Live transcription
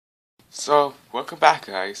So, welcome back,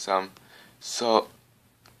 guys. So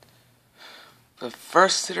the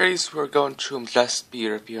first series we're going to just be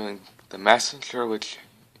reviewing the Messenger, which,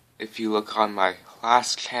 if you look on my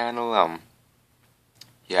last channel,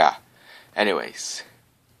 yeah. Anyways,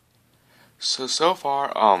 so far,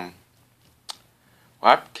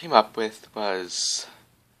 what I came up with was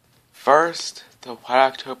first the White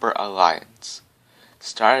October Alliance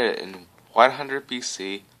started in 100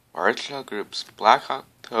 BC. Original groups: Black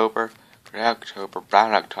October, Grey October,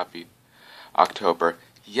 Brown October,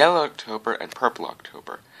 Yellow October, and Purple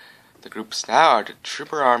October. The groups now are the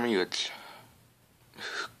Trooper Army, which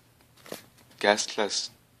guess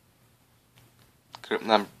just group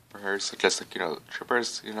numbers, just like,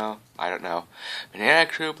 troopers, I don't know. Banana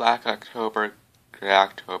Crew, Black October, Grey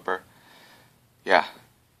October, yeah.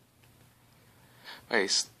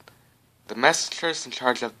 Wait, the Messenger's in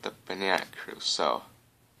charge of the Banana Crew, so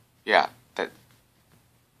yeah,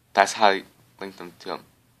 that's how you link them to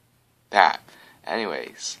that.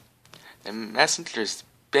 Anyways, the Messenger is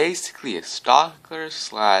basically a stalker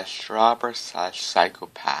slash robber slash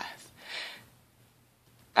psychopath.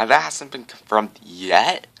 Now that hasn't been confirmed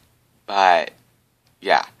yet, but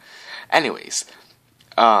yeah. Anyways,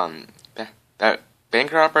 that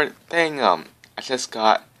bank robber thing, I just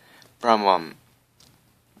got from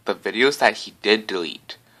the videos that he did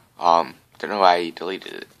delete. Don't know why he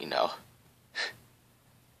deleted it,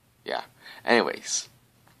 Yeah. Anyways,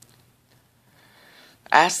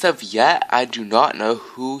 as of yet, I do not know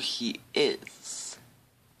who he is.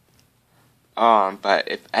 But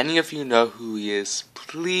if any of you know who he is,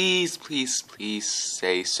 please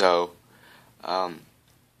say so. It'd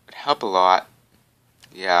help a lot.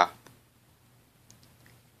 Yeah.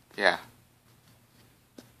 Yeah.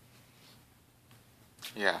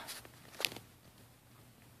 Yeah.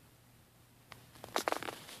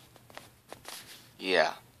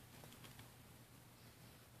 Yeah.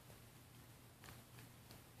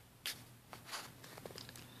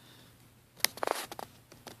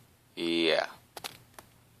 Yeah.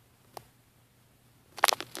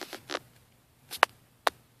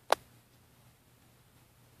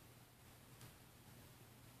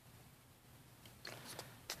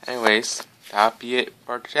 Anyways, that'll be it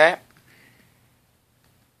for today.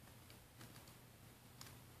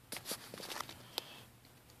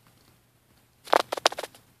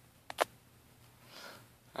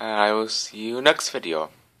 And I will see you next video.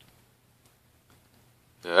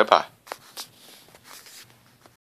 Goodbye.